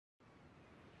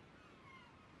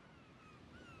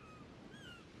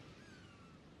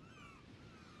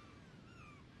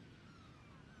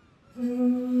The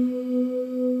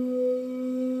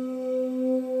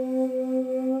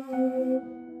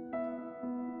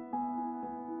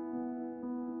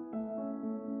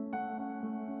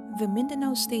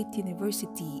Mindanao State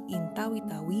University in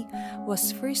Tawi-Tawi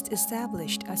was first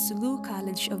established as Sulu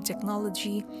College of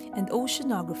Technology and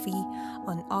Oceanography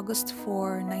on August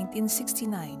 4,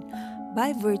 1969,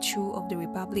 by virtue of the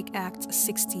Republic Act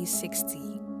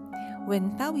 6060.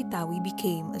 When Tawi-Tawi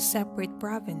became a separate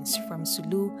province from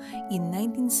Sulu in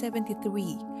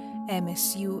 1973,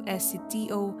 MSU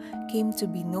TCTO came to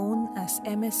be known as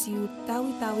MSU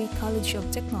Tawi-Tawi College of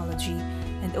Technology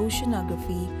and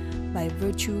Oceanography by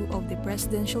virtue of the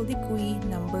Presidential Decree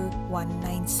number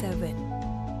 197.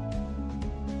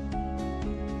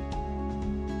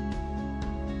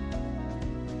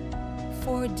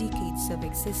 For decades of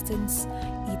existence,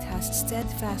 it has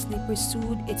steadfastly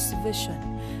pursued its vision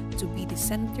to be the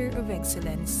center of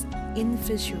excellence in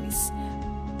fisheries,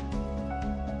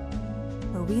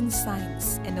 marine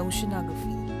science, and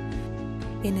oceanography.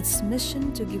 In its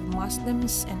mission to give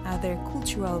Muslims and other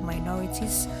cultural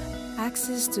minorities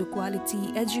access to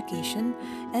quality education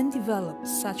and develop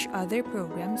such other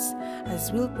programs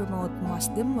as will promote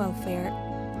Muslim welfare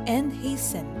and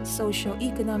hasten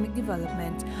socio-economic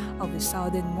development of the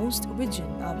southernmost region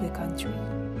of the country.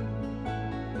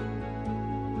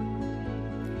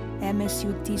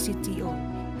 MSU TCTO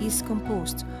is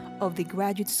composed of the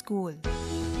Graduate School,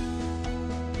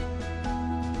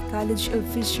 College of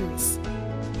Fisheries,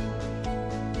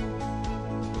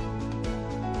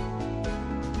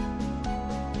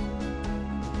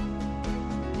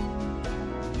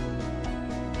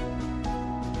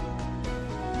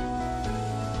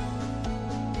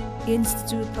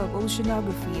 Institute of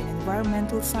Oceanography and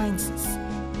Environmental Sciences,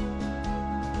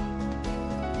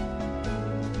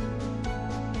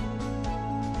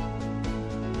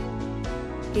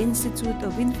 Institute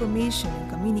of Information and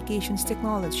Communications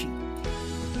Technology,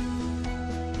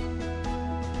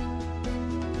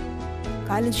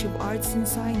 College of Arts and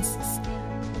Sciences,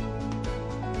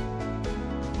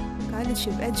 College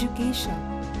of Education,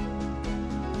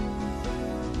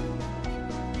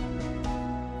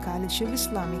 College of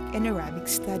Islamic and Arabic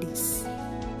Studies.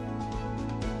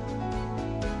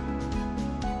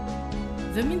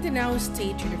 The Mindanao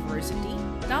State University,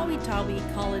 Tawi-Tawi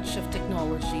College of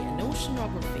Technology and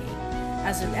Oceanography,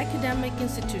 as an academic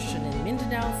institution in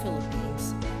Mindanao,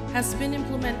 Philippines, has been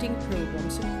implementing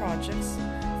programs and projects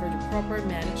for the proper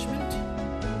management,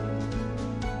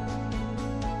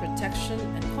 protection,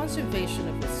 and conservation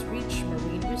of its rich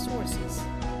marine resources.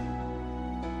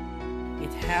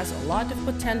 It has a lot of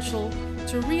potential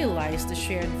to realize the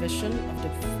shared vision of the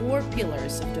 4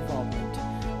 pillars of development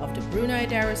of the Brunei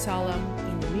Darussalam,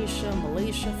 Indonesia,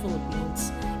 Malaysia,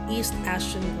 Philippines, East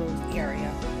Asian Growth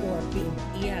Area, or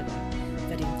BIMP-IAGA,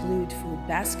 that include food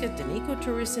basket and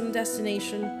ecotourism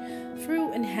destination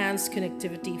through enhanced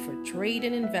connectivity for trade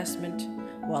and investment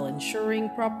while ensuring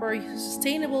proper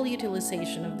sustainable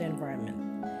utilization of the environment.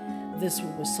 This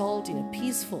will result in a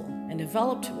peaceful and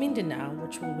developed Mindanao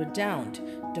which will redound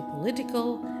the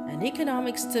political and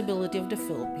economic stability of the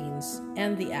Philippines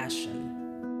and the ASEAN.